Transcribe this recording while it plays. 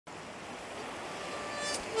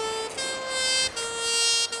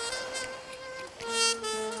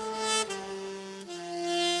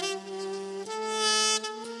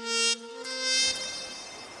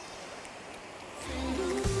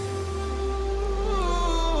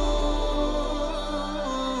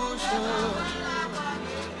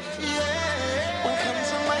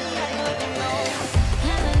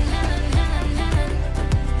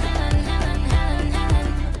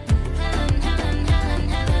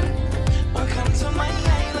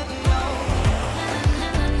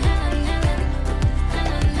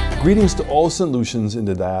Greetings to all St. Lucians in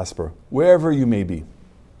the diaspora, wherever you may be,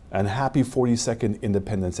 and happy 42nd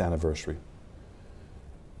Independence Anniversary.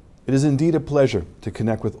 It is indeed a pleasure to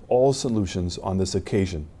connect with all St. Lucians on this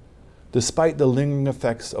occasion, despite the lingering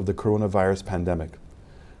effects of the coronavirus pandemic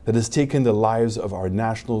that has taken the lives of our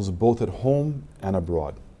nationals both at home and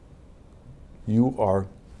abroad. You are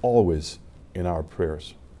always in our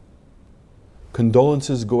prayers.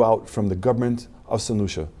 Condolences go out from the government of St.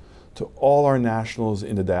 Lucia to all our nationals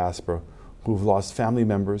in the diaspora who have lost family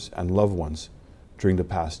members and loved ones during the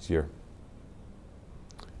past year.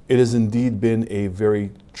 It has indeed been a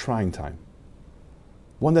very trying time,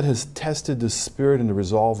 one that has tested the spirit and the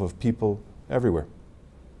resolve of people everywhere.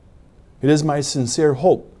 It is my sincere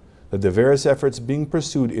hope that the various efforts being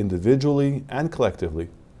pursued individually and collectively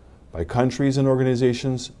by countries and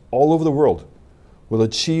organizations all over the world will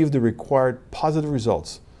achieve the required positive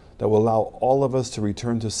results that will allow all of us to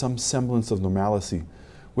return to some semblance of normalcy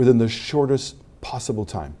within the shortest possible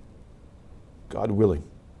time, God willing.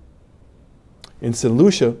 In St.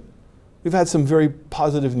 Lucia, we've had some very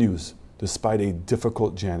positive news despite a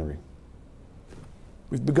difficult January.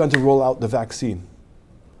 We've begun to roll out the vaccine.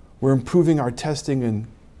 We're improving our testing and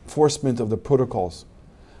enforcement of the protocols,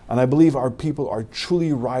 and I believe our people are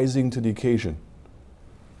truly rising to the occasion,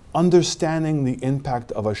 understanding the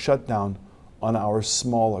impact of a shutdown on our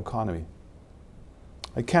small economy.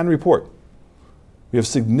 I can report we have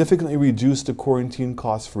significantly reduced the quarantine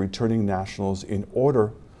costs for returning nationals in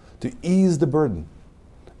order to ease the burden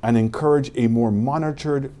and encourage a more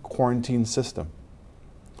monitored quarantine system.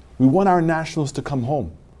 We want our nationals to come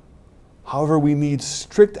home. However, we need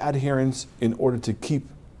strict adherence in order to keep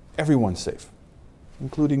everyone safe,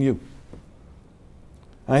 including you.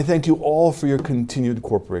 And I thank you all for your continued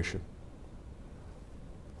cooperation.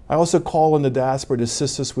 I also call on the diaspora to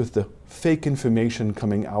assist us with the fake information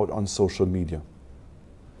coming out on social media,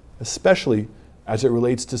 especially as it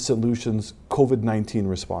relates to St. Lucia's COVID-19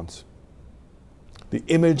 response. The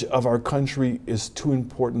image of our country is too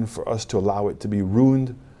important for us to allow it to be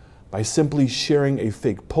ruined by simply sharing a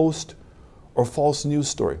fake post or false news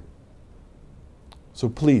story. So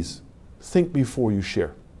please, think before you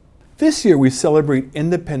share. This year we celebrate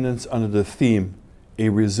independence under the theme, A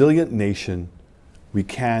Resilient Nation, We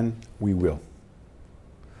Can, We Will.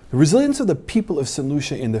 The resilience of the people of St.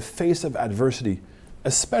 Lucia in the face of adversity,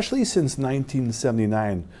 especially since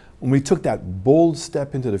 1979, when we took that bold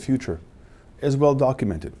step into the future, is well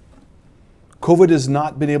documented. COVID has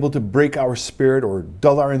not been able to break our spirit or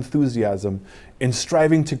dull our enthusiasm in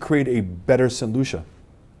striving to create a better St. Lucia.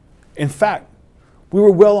 In fact, we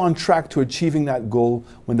were well on track to achieving that goal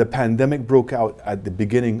when the pandemic broke out at the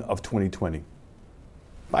beginning of 2020.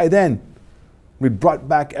 By then, we'd brought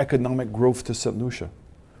back economic growth to St. Lucia.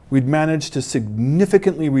 We'd managed to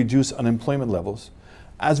significantly reduce unemployment levels,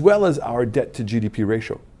 as well as our debt to GDP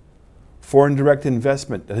ratio. Foreign direct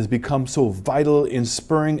investment that has become so vital in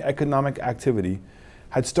spurring economic activity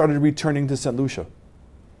had started returning to St. Lucia.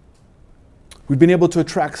 We've been able to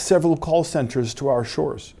attract several call centers to our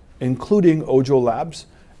shores, including Ojo Labs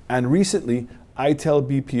and recently ITEL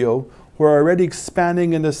BPO, who are already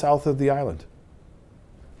expanding in the south of the island.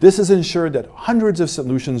 This has ensured that hundreds of St.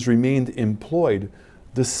 Lucians remained employed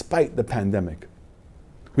despite the pandemic.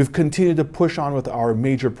 We've continued to push on with our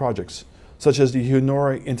major projects, such as the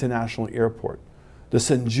Honora International Airport, the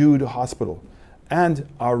St. Jude Hospital, and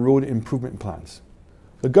our road improvement plans.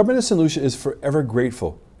 The government of St. Lucia is forever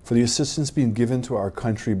grateful for the assistance being given to our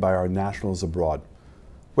country by our nationals abroad,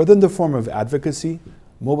 whether in the form of advocacy,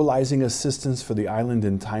 mobilizing assistance for the island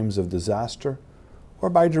in times of disaster, or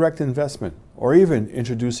by direct investment, or even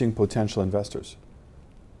introducing potential investors.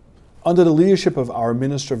 Under the leadership of our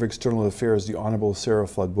Minister of External Affairs, the Honorable Sarah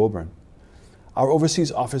Flood-Boburn, our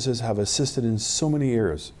overseas offices have assisted in so many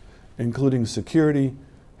areas, including security,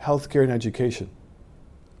 healthcare, and education.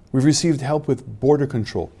 We've received help with border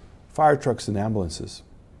control, fire trucks, and ambulances.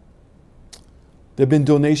 There have been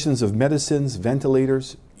donations of medicines,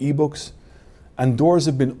 ventilators, e-books, and doors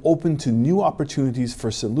have been opened to new opportunities for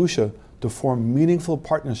St. Lucia to form meaningful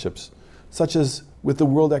partnerships, such as with the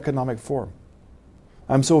World Economic Forum.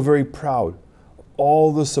 I'm so very proud of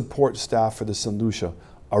all the support staff for the St. Lucia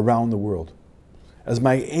around the world, as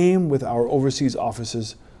my aim with our overseas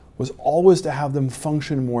offices was always to have them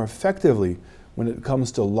function more effectively when it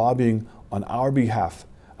comes to lobbying on our behalf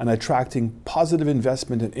and attracting positive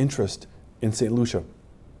investment and interest in St. Lucia.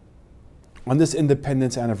 On this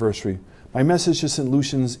independence anniversary, my message to St.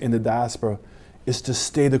 Lucians in the diaspora is to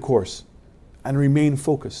stay the course and remain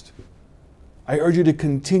focused. I urge you to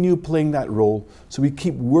continue playing that role so we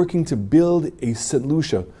keep working to build a St.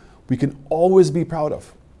 Lucia we can always be proud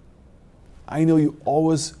of. I know you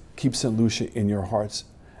always keep St. Lucia in your hearts,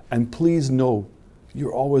 and please know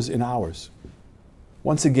you're always in ours.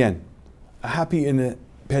 Once again, a happy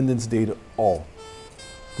Independence Day to all.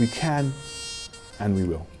 We can and we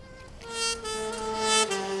will.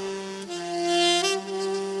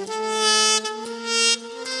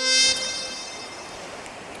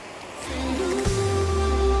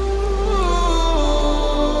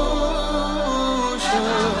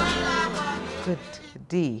 Good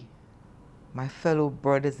day, my fellow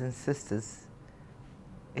brothers and sisters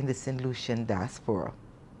in the St. Lucian diaspora.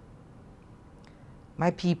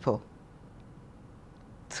 My people,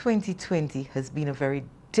 2020 has been a very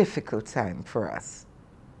difficult time for us.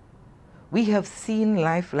 We have seen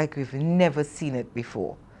life like we've never seen it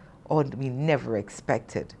before, or we never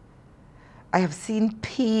expected. I have seen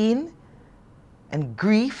pain and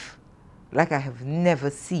grief like I have never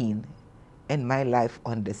seen in my life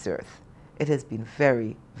on this earth. It has been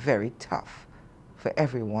very, very tough for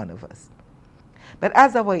every one of us. But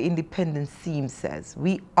as our independence theme says,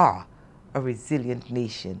 we are a resilient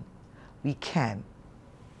nation. We can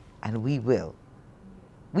and we will.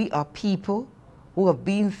 We are people who have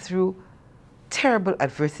been through terrible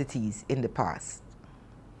adversities in the past.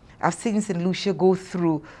 I've seen St. Lucia go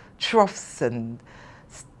through troughs and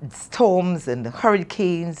storms and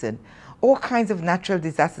hurricanes and all kinds of natural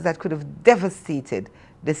disasters that could have devastated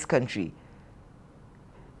this country.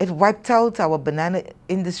 It wiped out our banana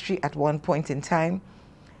industry at one point in time.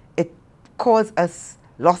 It caused us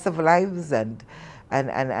loss of lives and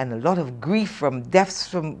a lot of grief from deaths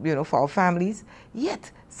from, for our families.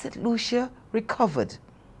 Yet St. Lucia recovered.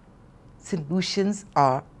 St. Lucians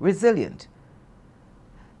are resilient.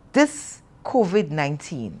 This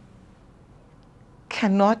COVID-19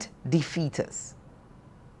 cannot defeat us.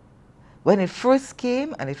 When it first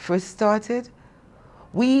came and it first started,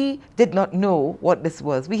 we did not know what this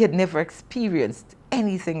was. We had never experienced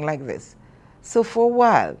anything like this. So for a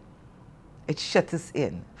while, it shut us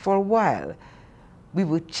in. For a while, we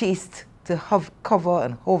were chased to cover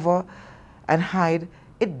and hover and hide.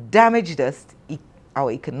 It damaged us,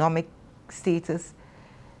 our economic status.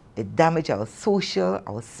 It damaged our social,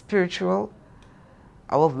 our spiritual,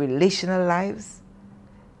 our relational lives,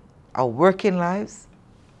 our working lives.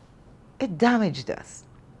 It damaged us.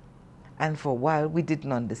 And for a while, we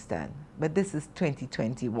didn't understand. But this is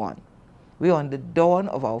 2021. We're on the dawn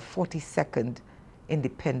of our 42nd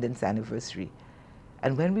independence anniversary.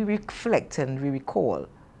 And when we reflect and we recall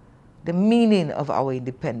the meaning of our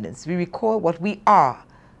independence, we recall what we are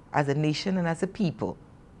as a nation and as a people,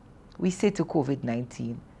 we say to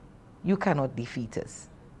COVID-19, you cannot defeat us.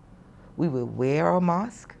 We will wear our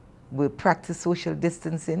mask, we'll practice social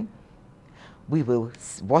distancing, we will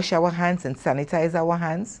wash our hands and sanitize our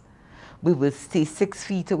hands, we will stay 6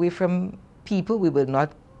 feet away from people. We will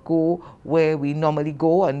not go where we normally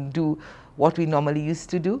go and do what we normally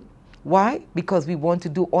used to do. Why? Because we want to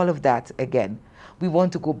do all of that again. We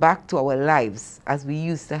want to go back to our lives as we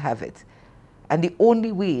used to have it. And the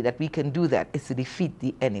only way that we can do that is to defeat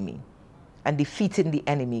the enemy. And defeating the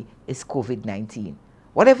enemy is COVID-19.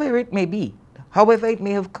 Whatever it may be, however it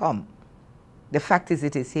may have come, the fact is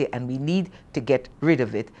it is here and we need to get rid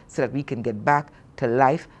of it so that we can get back to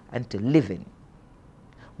life and to living.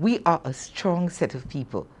 We are a strong set of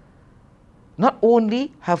people. Not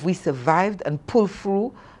only have we survived and pulled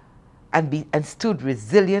through and stood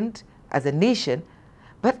resilient as a nation,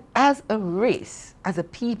 but as a race, as a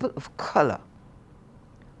people of color,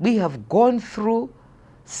 we have gone through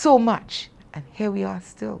so much, and here we are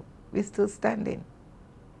still. We're still standing.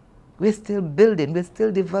 We're still building. We're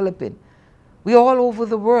still developing. We're all over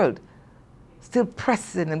the world, still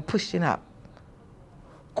pressing and pushing up.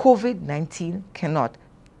 COVID-19 cannot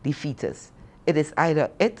defeat us. It is either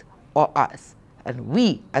it or us. And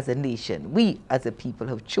we as a nation, we as a people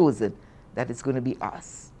have chosen that it's going to be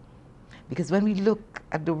us. Because when we look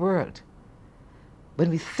at the world, when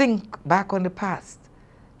we think back on the past,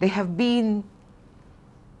 there have been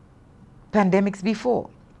pandemics before.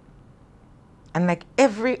 And like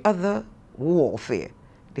every other warfare,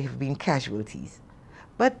 there have been casualties.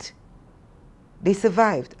 But they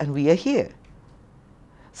survived and we are here.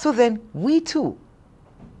 So then we too,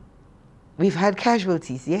 we've had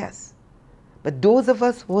casualties, yes. But those of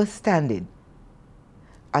us who are standing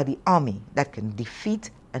are the army that can defeat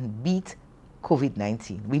and beat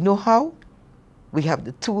COVID-19. We know how. We have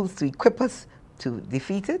the tools to equip us to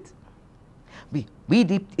defeat it. We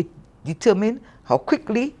determine how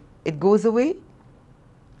quickly it goes away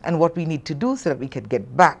and what we need to do so that we can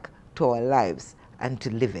get back to our lives and to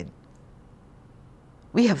living.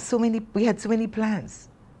 We had so many plans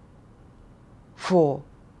for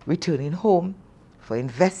returning home, for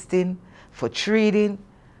investing, for trading,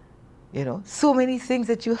 You know, so many things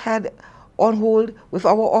that you had on hold with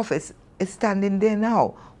our office is standing there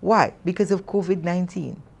now. Why? Because of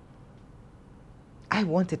COVID-19. I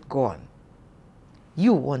want it gone.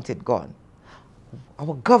 You want it gone.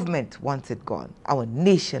 Our government wants it gone. Our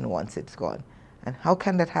nation wants it gone. And how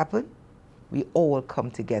can that happen? We all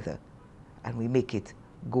come together and we make it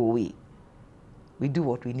go away. We do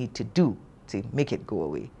what we need to do to make it go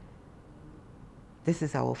away. This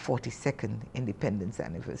is our 42nd independence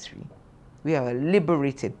anniversary. We are a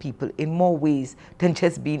liberated people in more ways than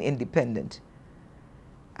just being independent.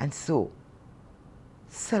 And so,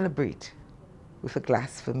 celebrate with a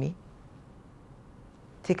glass for me.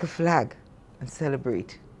 Take a flag and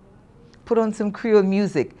celebrate. Put on some Creole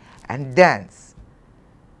music and dance.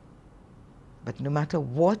 But no matter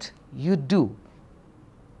what you do,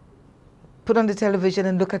 put on the television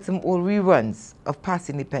and look at some old reruns of past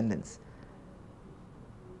independence.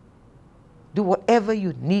 Do whatever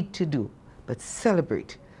you need to do, but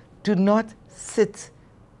celebrate. Do not sit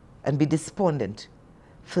and be despondent.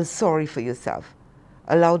 Feel sorry for yourself.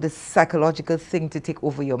 Allow this psychological thing to take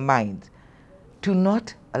over your mind. Do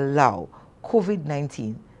not allow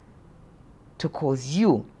COVID-19 to cause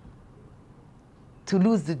you to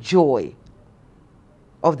lose the joy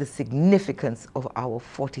of the significance of our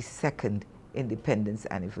 42nd independence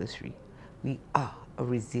anniversary. We are a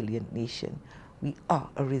resilient nation. We are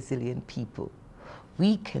a resilient people.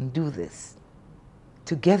 We can do this.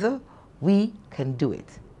 Together, we can do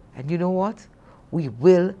it. And you know what? We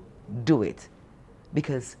will do it.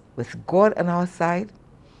 Because with God on our side,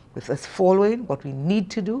 with us following what we need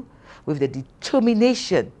to do, with the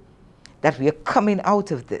determination that we are coming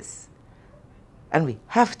out of this, and we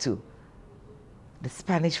have to. The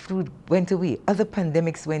Spanish flu went away. Other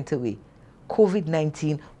pandemics went away.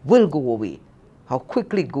 COVID-19 will go away. How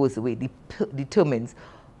quickly it goes away determines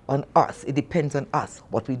on us. It depends on us,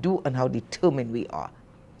 what we do and how determined we are.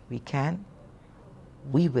 We can.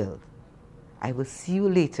 We will. I will see you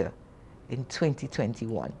later in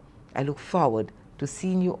 2021. I look forward to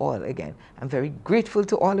seeing you all again. I'm very grateful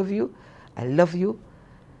to all of you. I love you.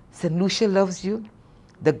 St. Lucia loves you.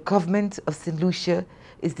 The government of St. Lucia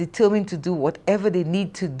is determined to do whatever they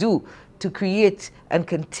need to do to create and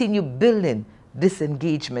continue building this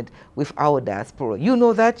engagement with our diaspora. You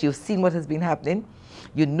know that. You've seen what has been happening.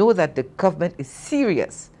 You know that the government is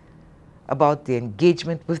serious about the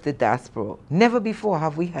engagement with the diaspora. Never before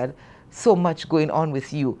have we had so much going on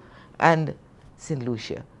with you and St.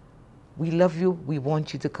 Lucia. We love you. We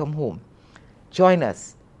want you to come home. Join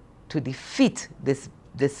us to defeat this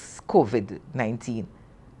COVID-19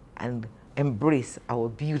 and embrace our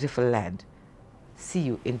beautiful land. See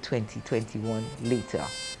you in 2021 later.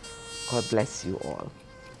 God bless you all.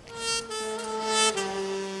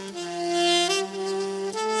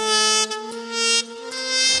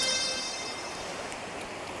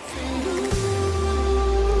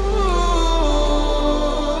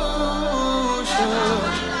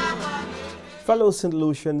 Fellow St.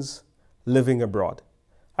 Lucians living abroad,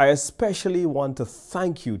 I especially want to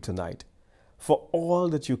thank you tonight for all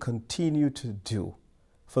that you continue to do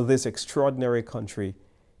for this extraordinary country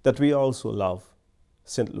that we also love,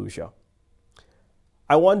 St. Lucia.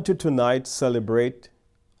 I want to tonight celebrate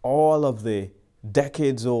all of the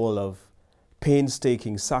decades old of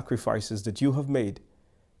painstaking sacrifices that you have made.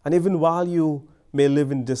 And even while you may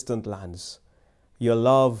live in distant lands, your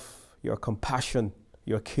love, your compassion,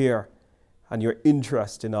 your care, and your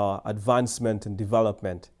interest in our advancement and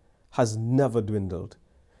development has never dwindled.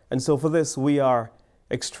 And so for this, we are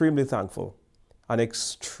extremely thankful and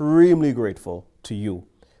extremely grateful to you.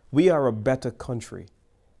 We are a better country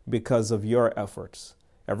because of your efforts.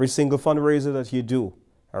 Every single fundraiser that you do,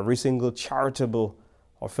 every single charitable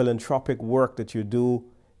or philanthropic work that you do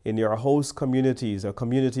in your host communities or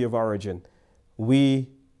community of origin, we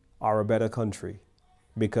are a better country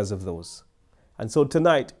because of those. And so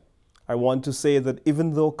tonight, I want to say that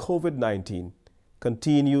even though COVID-19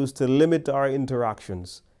 continues to limit our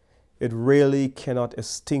interactions, it really cannot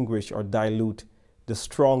extinguish or dilute the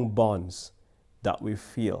strong bonds that we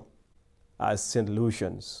feel as St.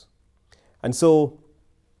 Lucians. And so,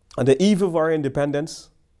 on the eve of our independence,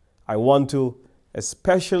 I want to,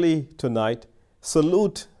 especially tonight,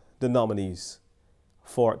 salute the nominees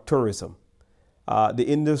for tourism. The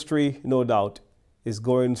industry, no doubt, is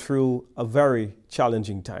going through a very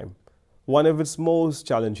challenging time, one of its most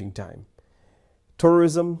challenging time.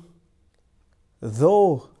 Tourism,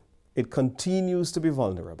 though it continues to be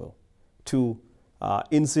vulnerable to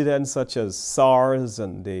incidents such as SARS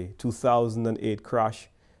and the 2008 crash,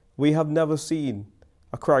 we have never seen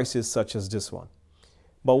a crisis such as this one.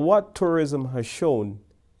 But what tourism has shown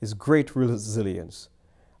is great resilience.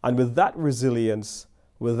 And with that resilience,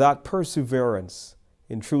 with that perseverance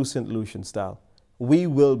in true St. Lucian style, we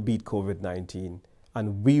will beat COVID-19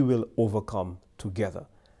 and we will overcome together.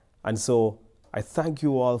 And so I thank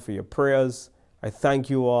you all for your prayers. I thank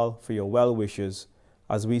you all for your well wishes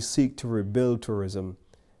as we seek to rebuild tourism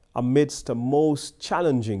amidst a most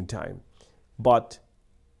challenging time. But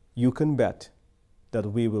you can bet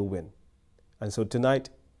that we will win. And so tonight,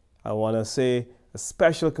 I want to say a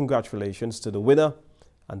special congratulations to the winner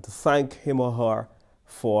and to thank him or her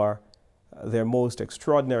for their most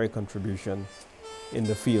extraordinary contribution in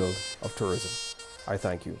the field of tourism. I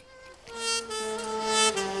thank you.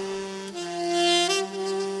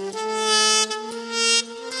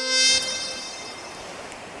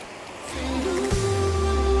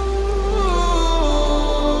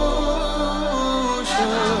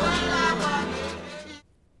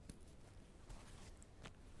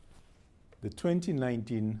 The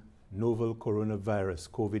 2019 novel coronavirus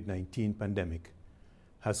COVID-19 pandemic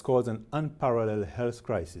has caused an unparalleled health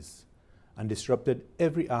crisis and disrupted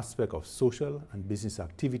every aspect of social and business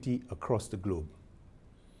activity across the globe.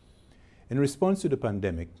 In response to the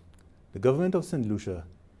pandemic, the government of St. Lucia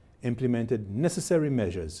implemented necessary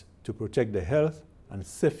measures to protect the health and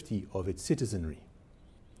safety of its citizenry.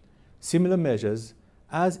 Similar measures,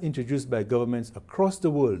 as introduced by governments across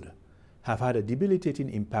the world, have had a debilitating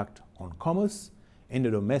impact on commerce in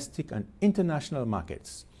the domestic and international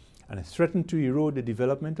markets and threatened to erode the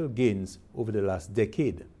developmental gains over the last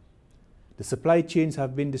decade. The supply chains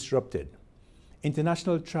have been disrupted.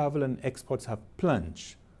 International travel and exports have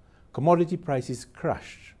plunged. Commodity prices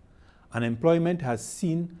crashed. Unemployment has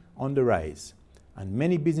seen on the rise, and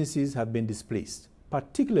many businesses have been displaced,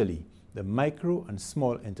 particularly the micro and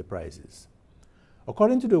small enterprises.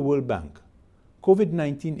 According to the World Bank,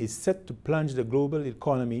 COVID-19 is set to plunge the global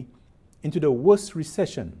economy into the worst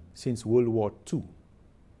recession since World War II.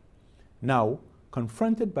 Now,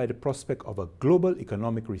 confronted by the prospect of a global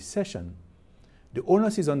economic recession, the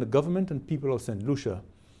onus is on the government and people of St. Lucia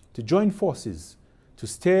to join forces to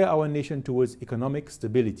steer our nation towards economic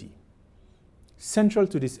stability. Central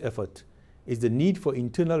to this effort is the need for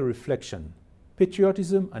internal reflection,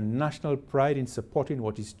 patriotism, and national pride in supporting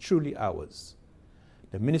what is truly ours.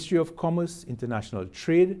 The Ministry of Commerce, International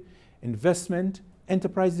Trade, Investment,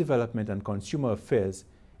 Enterprise Development, and Consumer Affairs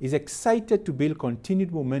is excited to build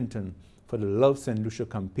continued momentum for the Love St. Lucia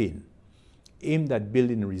campaign, aimed at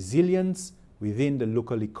building resilience within the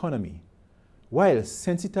local economy, while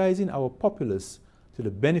sensitizing our populace to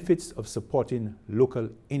the benefits of supporting local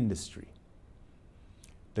industry.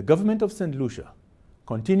 The government of St. Lucia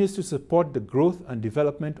continues to support the growth and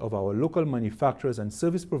development of our local manufacturers and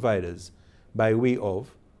service providers by way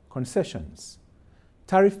of concessions,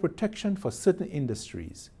 tariff protection for certain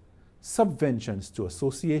industries, subventions to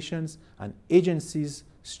associations and agencies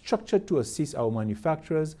structured to assist our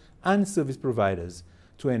manufacturers and service providers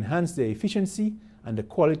to enhance their efficiency and the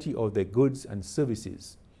quality of their goods and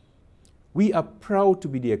services. We are proud to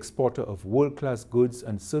be the exporter of world-class goods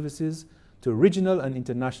and services to regional and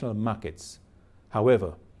international markets.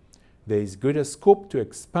 However, there is greater scope to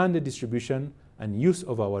expand the distribution and use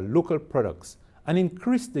of our local products and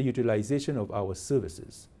increase the utilization of our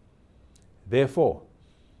services. Therefore,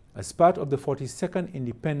 as part of the 42nd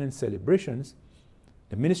Independence celebrations,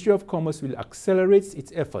 the Ministry of Commerce will accelerate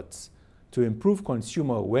its efforts to improve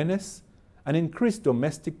consumer awareness and increase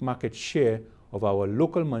domestic market share of our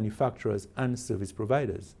local manufacturers and service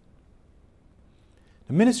providers.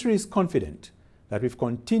 The Ministry is confident that with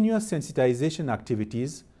continuous sensitization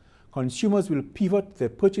activities, consumers will pivot their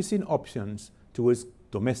purchasing options towards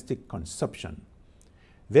domestic consumption,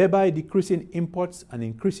 thereby decreasing imports and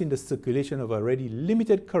increasing the circulation of already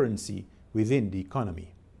limited currency within the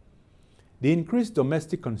economy. The increased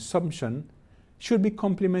domestic consumption should be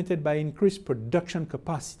complemented by increased production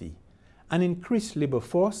capacity and increased labor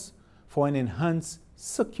force for an enhanced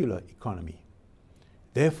circular economy.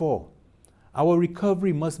 Therefore, our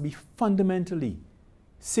recovery must be fundamentally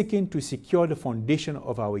seeking to secure the foundation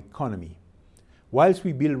of our economy, whilst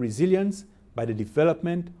we build resilience by the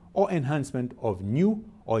development or enhancement of new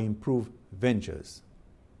or improved ventures.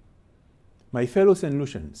 My fellow St.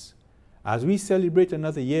 Lucians, as we celebrate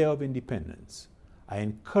another year of independence, I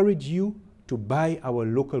encourage you to buy our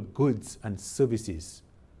local goods and services.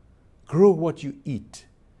 Grow what you eat.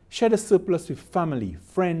 Share the surplus with family,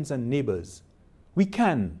 friends, and neighbors. We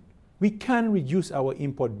can reduce our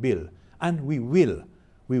import bill, and we will.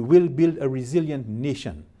 We will build a resilient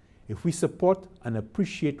nation if we support and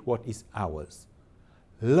appreciate what is ours.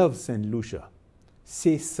 Love St. Lucia.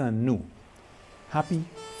 C'est Saint nous. Happy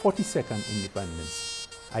 42nd Independence.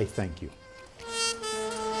 I thank you.